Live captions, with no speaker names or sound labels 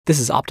This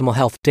is Optimal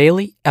Health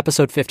Daily,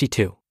 episode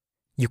 52.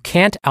 You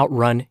Can't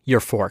Outrun Your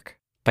Fork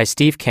by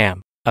Steve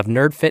Kamb of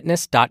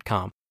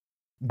nerdfitness.com.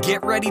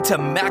 Get ready to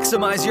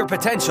maximize your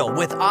potential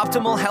with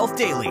Optimal Health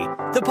Daily,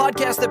 the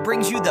podcast that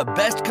brings you the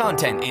best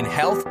content in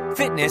health,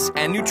 fitness,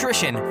 and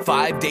nutrition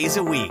 5 days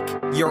a week.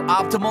 Your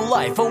optimal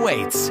life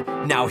awaits.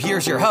 Now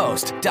here's your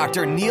host,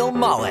 Dr. Neil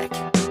Malik.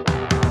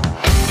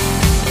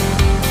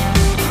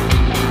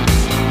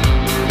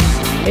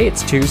 Hey,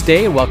 it's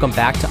Tuesday, and welcome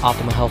back to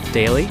Optimal Health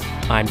Daily.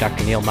 I'm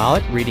Dr. Neil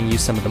Malik, reading you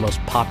some of the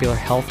most popular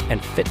health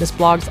and fitness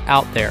blogs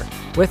out there,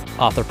 with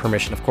author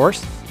permission, of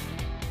course.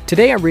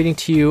 Today, I'm reading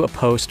to you a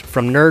post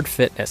from Nerd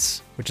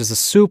Fitness, which is a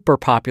super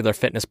popular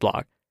fitness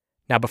blog.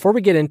 Now, before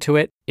we get into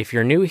it, if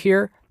you're new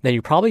here, then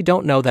you probably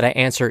don't know that I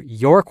answer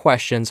your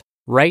questions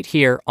right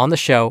here on the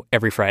show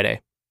every Friday.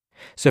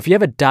 So if you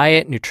have a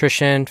diet,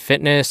 nutrition,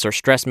 fitness, or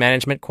stress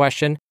management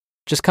question,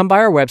 just come by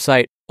our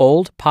website,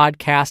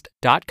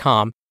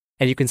 oldpodcast.com,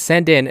 and you can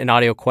send in an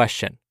audio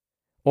question.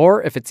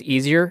 Or if it's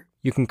easier,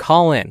 you can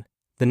call in.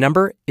 The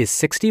number is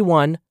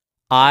 61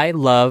 I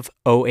love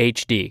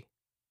OHD.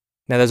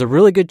 Now there's a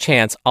really good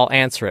chance I'll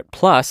answer it.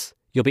 Plus,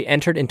 you'll be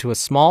entered into a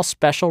small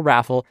special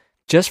raffle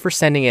just for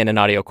sending in an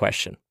audio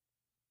question.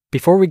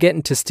 Before we get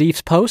into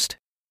Steve's post,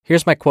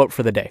 here's my quote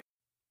for the day.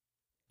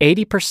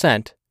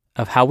 80%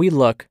 of how we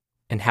look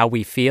and how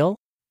we feel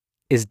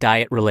is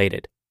diet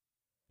related.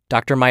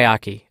 Dr.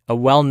 Miyake, a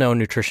well-known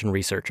nutrition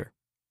researcher.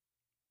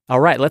 All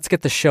right, let's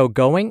get the show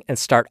going and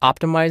start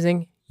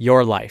optimizing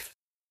your life.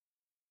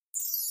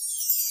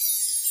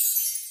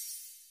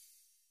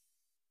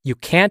 You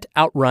Can't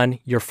Outrun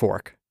Your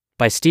Fork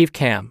by Steve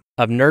Kamb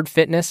of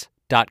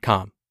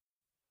nerdfitness.com.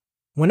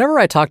 Whenever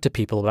I talk to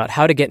people about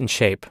how to get in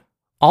shape,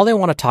 all they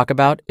want to talk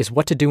about is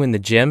what to do in the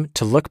gym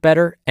to look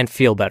better and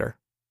feel better.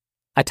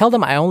 I tell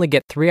them I only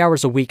get 3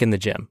 hours a week in the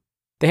gym.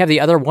 They have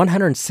the other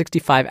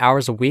 165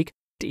 hours a week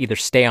to either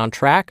stay on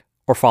track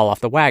or fall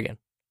off the wagon.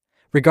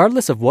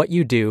 Regardless of what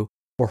you do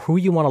or who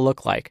you want to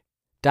look like,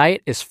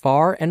 diet is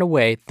far and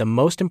away the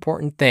most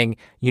important thing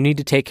you need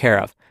to take care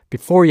of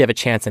before you have a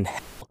chance in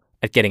hell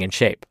at getting in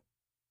shape.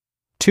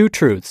 2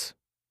 truths.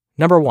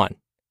 Number 1,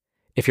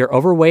 if you're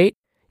overweight,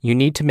 you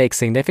need to make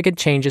significant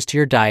changes to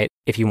your diet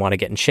if you want to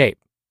get in shape.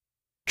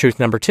 Truth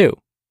number 2,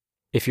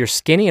 if you're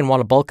skinny and want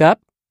to bulk up,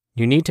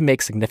 you need to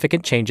make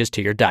significant changes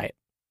to your diet.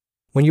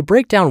 When you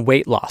break down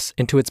weight loss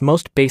into its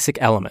most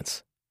basic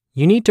elements,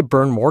 you need to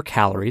burn more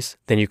calories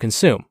than you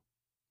consume.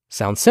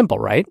 Sounds simple,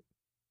 right?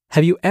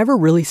 Have you ever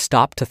really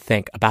stopped to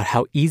think about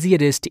how easy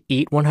it is to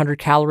eat 100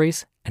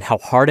 calories and how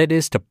hard it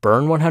is to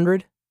burn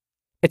 100?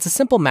 It's a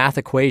simple math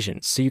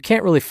equation, so you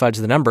can't really fudge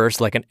the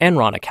numbers like an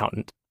Enron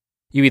accountant.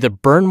 You either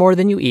burn more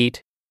than you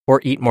eat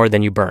or eat more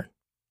than you burn.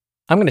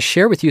 I'm going to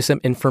share with you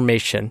some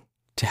information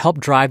to help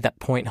drive that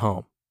point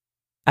home.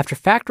 After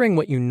factoring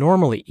what you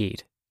normally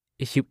eat,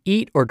 if you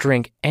eat or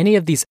drink any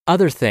of these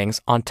other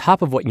things on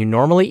top of what you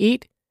normally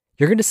eat,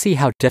 you're going to see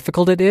how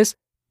difficult it is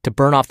to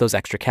burn off those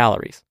extra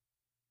calories.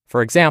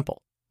 For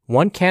example,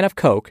 1 can of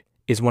Coke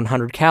is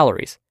 100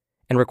 calories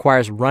and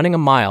requires running a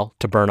mile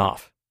to burn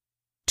off.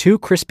 2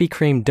 Krispy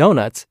Kreme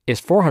donuts is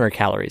 400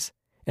 calories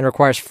and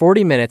requires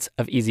 40 minutes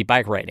of easy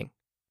bike riding.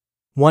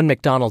 1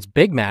 McDonald's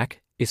Big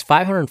Mac is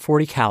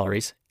 540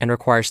 calories and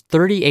requires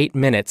 38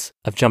 minutes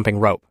of jumping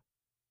rope.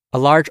 A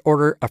large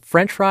order of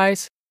French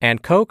fries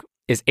and Coke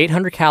is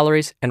 800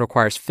 calories and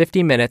requires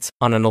 50 minutes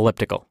on an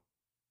elliptical.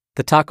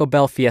 The Taco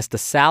Bell Fiesta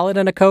salad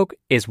and a Coke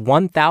is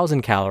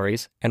 1,000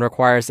 calories and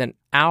requires an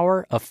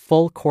hour of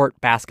full-court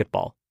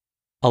basketball.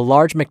 A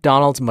large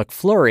McDonald's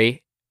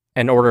McFlurry,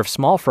 an order of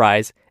small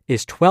fries,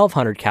 is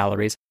 1,200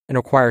 calories and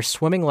requires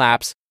swimming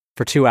laps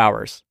for 2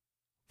 hours.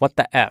 What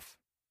the F?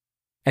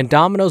 And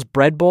Domino's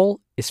Bread Bowl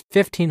is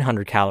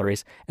 1,500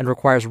 calories and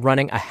requires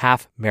running a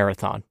half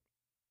marathon.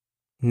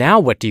 Now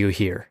what do you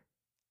hear?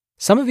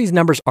 Some of these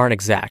numbers aren't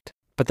exact,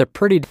 but they're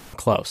pretty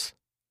close.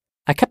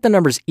 I kept the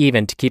numbers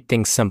even to keep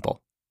things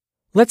simple.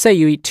 Let's say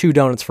you eat 2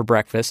 donuts for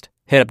breakfast,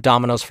 hit up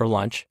Domino's for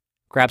lunch,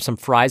 grab some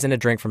fries and a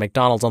drink from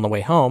McDonald's on the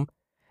way home,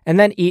 and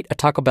then eat a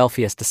Taco Bell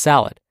Fiesta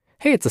salad.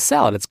 Hey, it's a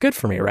salad, it's good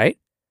for me, right?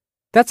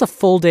 That's a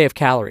full day of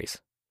calories.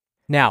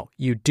 Now,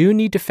 you do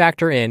need to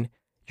factor in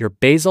your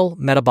basal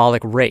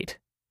metabolic rate,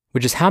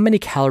 which is how many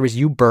calories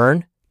you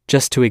burn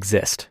just to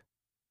exist.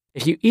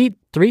 If you eat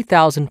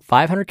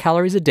 3,500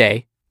 calories a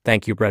day,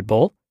 thank you, Bread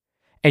Bowl,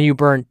 and you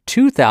burn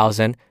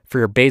 2,000 for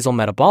your basal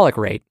metabolic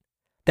rate,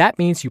 that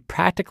means you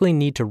practically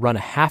need to run a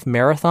half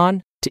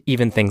marathon to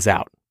even things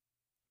out.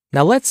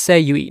 Now let's say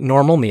you eat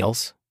normal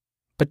meals,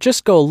 but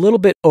just go a little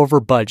bit over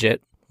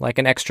budget, like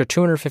an extra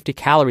 250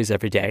 calories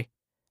every day,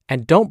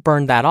 and don't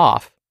burn that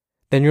off,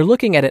 then you're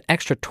looking at an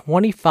extra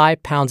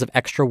 25 pounds of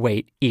extra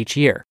weight each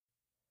year.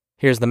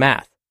 Here's the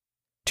math.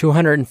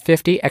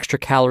 250 extra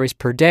calories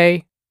per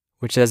day,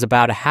 which is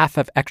about a half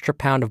of extra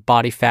pound of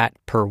body fat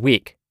per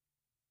week.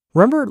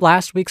 Remember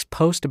last week's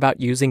post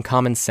about using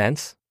common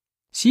sense?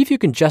 See if you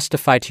can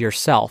justify to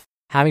yourself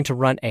having to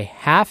run a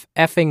half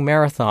effing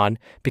marathon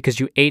because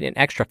you ate an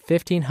extra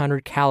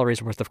 1,500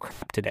 calories worth of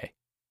crap today.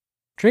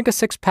 Drink a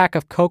 6-pack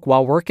of Coke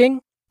while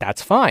working?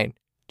 That's fine.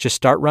 Just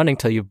start running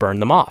till you've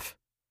burned them off.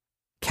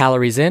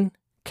 Calories in,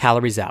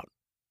 calories out.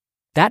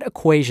 That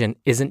equation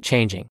isn't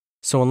changing.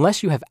 So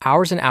unless you have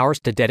hours and hours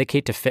to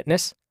dedicate to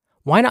fitness,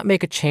 why not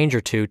make a change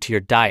or two to your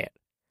diet?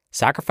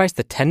 Sacrifice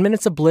the 10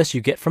 minutes of bliss you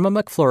get from a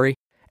McFlurry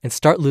and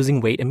start losing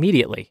weight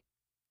immediately.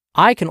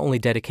 I can only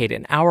dedicate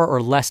an hour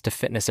or less to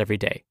fitness every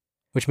day,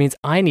 which means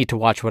I need to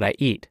watch what I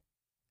eat.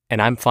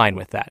 And I'm fine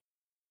with that.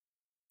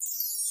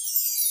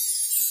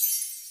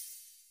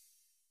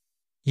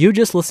 You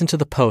just listened to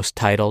the post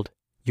titled,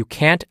 "You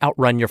Can't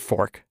Outrun Your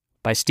Fork"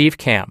 by Steve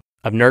Kamb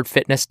of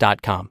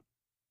nerdfitness.com.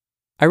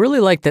 I really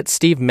like that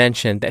Steve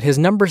mentioned that his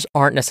numbers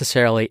aren't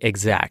necessarily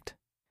exact.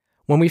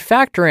 When we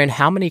factor in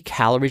how many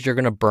calories you're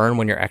going to burn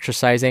when you're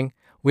exercising,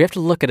 we have to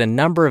look at a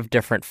number of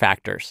different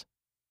factors.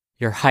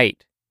 Your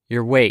height,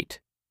 your weight,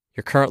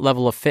 your current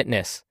level of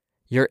fitness,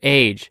 your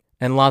age,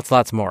 and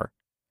lots more.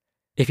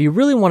 If you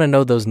really want to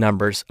know those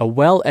numbers, a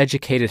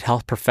well-educated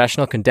health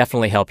professional can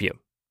definitely help you.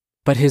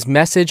 But his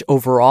message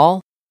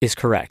overall is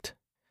correct.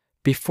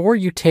 Before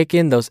you take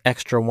in those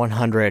extra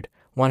 100,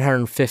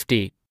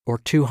 150, or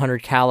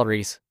 200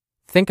 calories,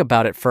 think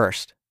about it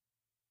first.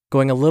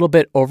 Going a little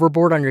bit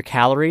overboard on your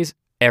calories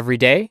every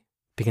day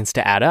begins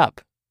to add up,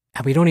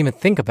 and we don't even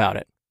think about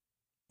it.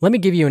 Let me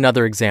give you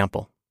another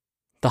example.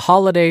 The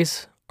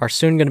holidays are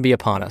soon going to be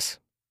upon us.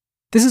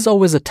 This is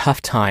always a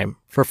tough time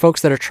for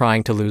folks that are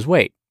trying to lose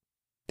weight.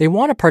 They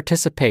want to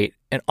participate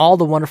in all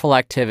the wonderful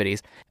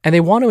activities, and they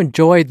want to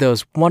enjoy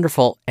those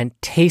wonderful and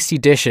tasty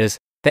dishes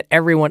that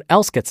everyone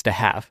else gets to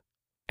have.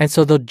 And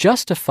so they'll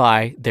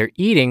justify their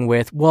eating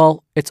with,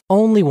 well, it's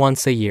only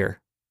once a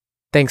year.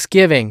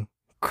 Thanksgiving,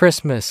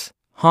 Christmas,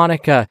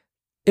 Hanukkah,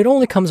 it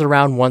only comes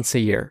around once a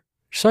year,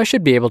 so I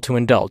should be able to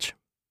indulge.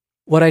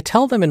 What I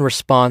tell them in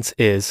response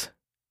is,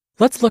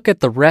 let's look at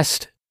the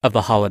rest of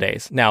the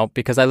holidays. Now,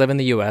 because I live in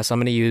the US, I'm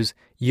going to use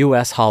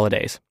US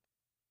holidays.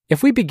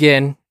 If we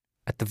begin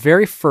at the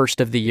very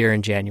first of the year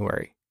in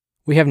January,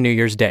 we have New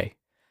Year's Day.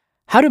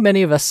 How do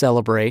many of us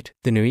celebrate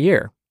the new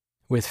year?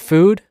 With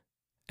food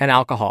and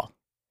alcohol.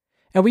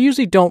 And we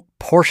usually don't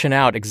portion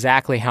out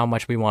exactly how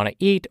much we want to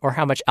eat or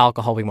how much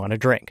alcohol we want to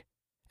drink.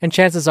 And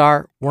chances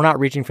are, we're not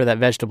reaching for that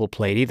vegetable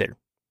plate either.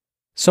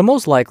 So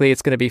most likely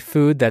it's going to be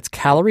food that's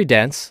calorie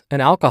dense,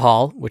 and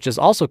alcohol, which is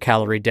also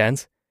calorie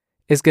dense,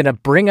 is going to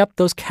bring up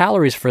those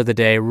calories for the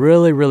day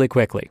really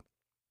quickly.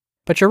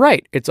 But you're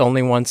right, it's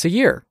only once a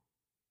year.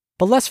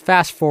 But let's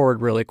fast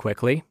forward really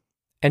quickly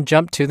and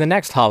jump to the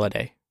next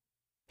holiday.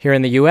 Here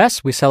in the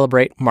US, we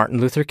celebrate Martin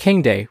Luther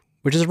King Day,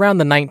 which is around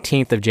the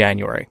 19th of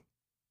January.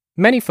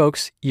 Many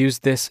folks use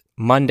this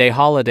Monday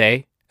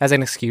holiday as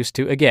an excuse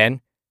to, again,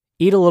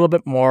 eat a little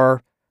bit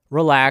more,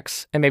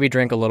 relax, and maybe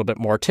drink a little bit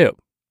more too.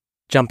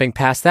 Jumping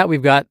past that,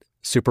 we've got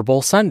Super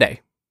Bowl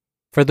Sunday.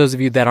 For those of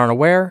you that aren't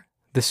aware,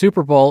 the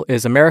Super Bowl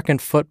is American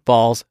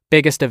football's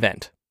biggest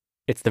event.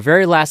 It's the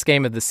very last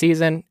game of the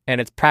season, and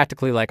it's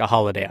practically like a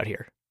holiday out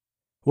here.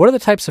 What are the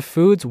types of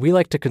foods we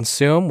like to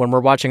consume when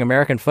we're watching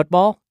American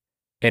football?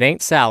 It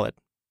ain't salad.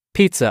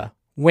 Pizza,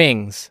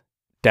 wings,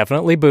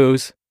 definitely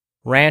booze,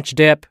 ranch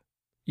dip,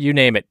 you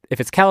name it.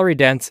 If it's calorie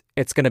dense,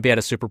 it's going to be at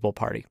a Super Bowl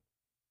party.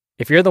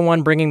 If you're the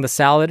one bringing the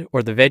salad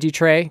or the veggie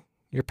tray,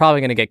 you're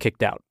probably going to get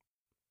kicked out.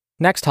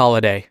 Next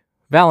holiday,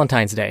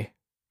 Valentine's Day.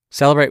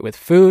 Celebrate with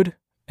food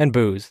and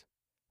booze.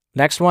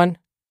 Next one,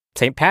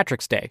 St.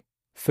 Patrick's Day.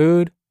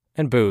 Food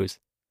and booze.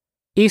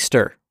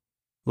 Easter,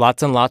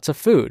 lots and lots of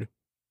food.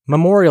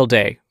 Memorial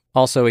Day,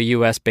 also a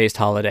US-based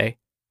holiday.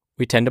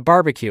 We tend to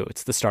barbecue.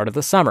 It's the start of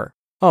the summer.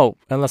 Oh,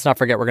 and let's not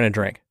forget we're going to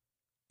drink.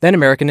 Then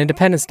American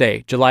Independence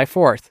Day, July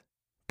 4th.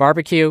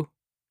 Barbecue,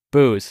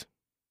 booze.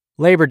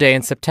 Labor Day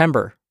in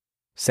September.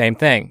 Same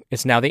thing.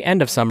 It's now the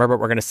end of summer, but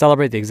we're going to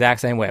celebrate the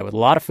exact same way with a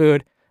lot of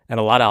food and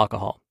a lot of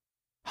alcohol.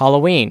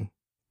 Halloween,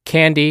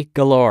 candy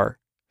galore.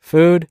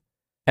 Food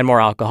and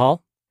more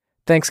alcohol.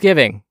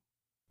 Thanksgiving,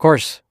 of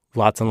course,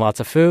 lots and lots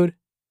of food.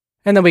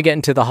 And then we get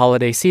into the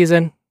holiday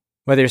season.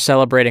 Whether you're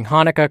celebrating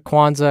Hanukkah,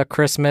 Kwanzaa,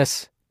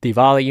 Christmas,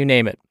 Diwali, you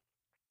name it,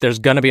 there's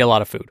going to be a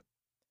lot of food.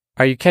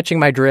 Are you catching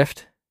my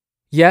drift?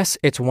 Yes,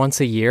 it's once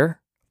a year,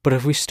 but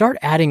if we start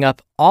adding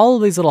up all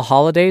of these little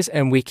holidays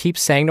and we keep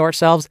saying to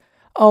ourselves,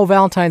 oh,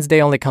 Valentine's Day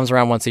only comes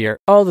around once a year.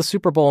 Oh, the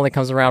Super Bowl only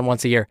comes around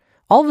once a year.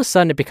 All of a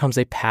sudden it becomes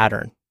a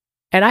pattern.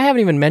 And I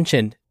haven't even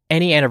mentioned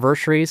any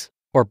anniversaries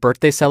or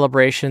birthday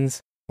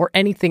celebrations or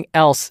anything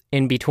else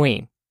in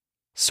between.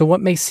 So what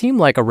may seem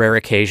like a rare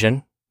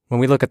occasion, when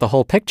we look at the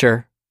whole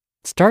picture,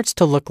 starts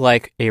to look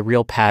like a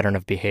real pattern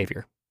of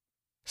behavior.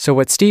 So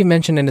what Steve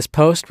mentioned in his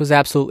post was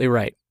absolutely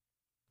right.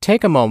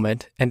 Take a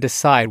moment and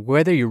decide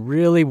whether you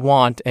really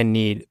want and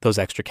need those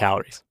extra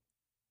calories.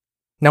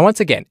 Now, once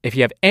again, if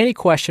you have any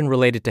question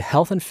related to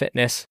health and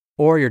fitness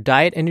or your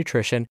diet and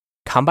nutrition,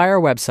 come by our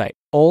website,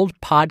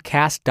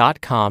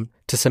 oldpodcast.com,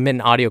 to submit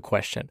an audio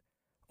question,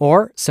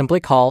 or simply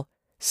call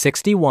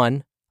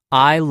 61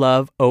 I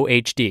Love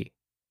OHD.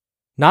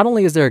 Not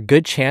only is there a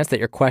good chance that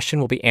your question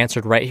will be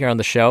answered right here on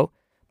the show,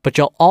 but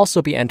you'll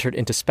also be entered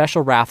into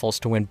special raffles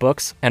to win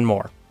books and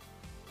more.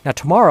 Now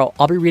tomorrow,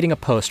 I'll be reading a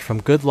post from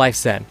Good Life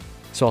Zen,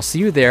 so I'll see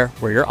you there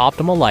where your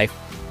optimal life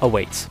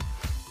awaits.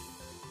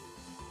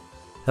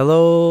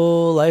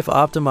 Hello, Life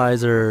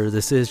Optimizer.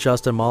 This is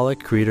Justin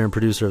Malik, creator and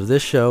producer of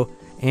this show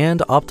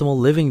and Optimal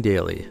Living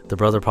Daily, the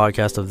brother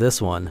podcast of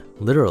this one.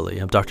 Literally,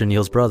 I'm Dr.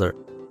 Neil's brother.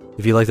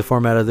 If you like the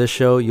format of this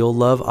show, you'll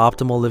love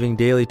Optimal Living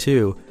Daily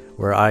too,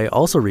 where I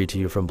also read to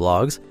you from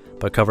blogs,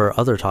 but cover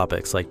other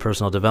topics like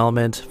personal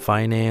development,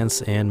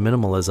 finance, and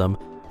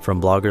minimalism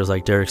from bloggers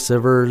like Derek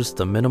Sivers,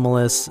 The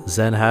Minimalists,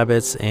 Zen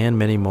Habits, and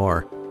many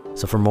more.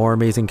 So for more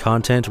amazing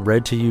content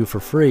read to you for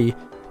free,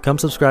 come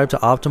subscribe to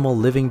Optimal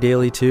Living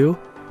Daily too,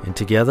 and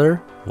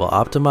together, we'll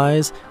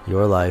optimize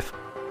your life.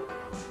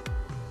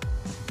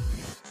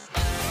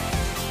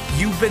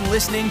 You've been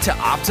listening to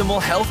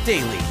Optimal Health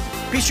Daily.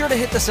 Be sure to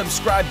hit the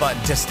subscribe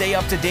button to stay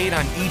up to date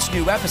on each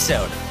new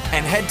episode,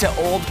 and head to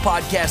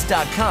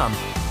oldpodcast.com.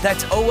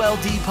 That's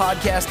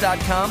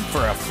oldpodcast.com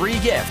for a free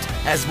gift,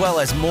 as well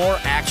as more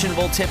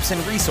actionable tips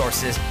and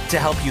resources to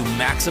help you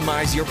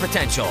maximize your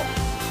potential.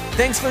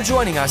 Thanks for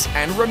joining us,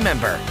 and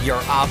remember, your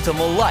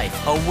optimal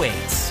life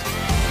awaits.